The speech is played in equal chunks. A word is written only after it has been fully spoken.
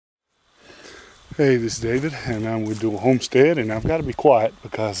Hey, this is David, and I'm with Dual Homestead, and I've got to be quiet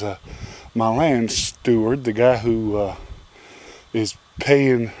because my land steward, the guy who is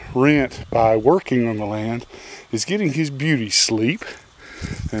paying rent by working on the land, is getting his beauty sleep,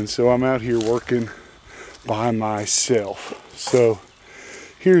 and so I'm out here working by myself. So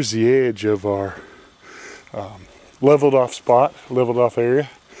here's the edge of our leveled off area,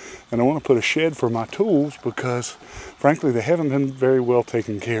 and I want to put a shed for my tools because frankly they haven't been very well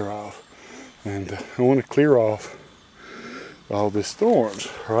taken care of. And I want to clear off all this thorns,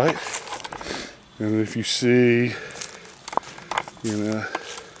 right? And if you see,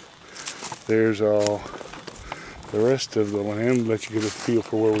 there's all the rest of the land. Let you get a feel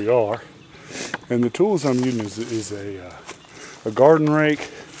for where we are. And the tools I'm using is a garden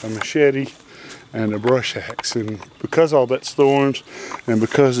rake, a machete, and a brush axe. And because all that's thorns, and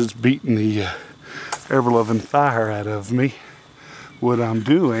because it's beating the ever-loving fire out of me, what I'm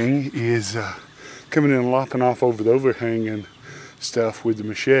doing is coming in and lopping off over the overhanging stuff with the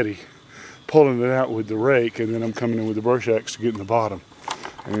machete, pulling it out with the rake, and then I'm coming in with the brush axe to get in the bottom.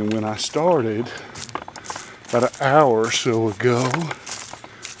 And when I started about an hour or so ago,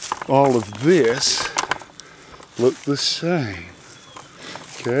 all of this looked the same.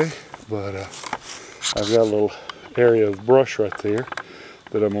 Okay, but I've got a little area of brush right there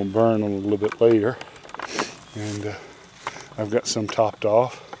that I'm gonna burn a little bit later, and I've got some topped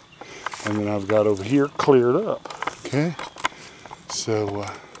off, and then I've got over here cleared up. Okay, so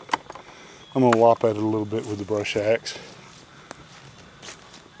I'm gonna lop at it a little bit with the brush axe.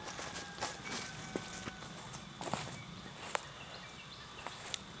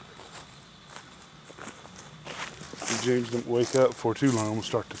 If James don't wake up for too long, we'll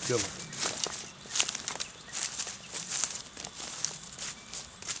start to kill him.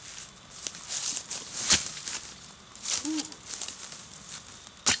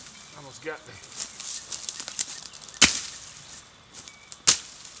 Almost got me.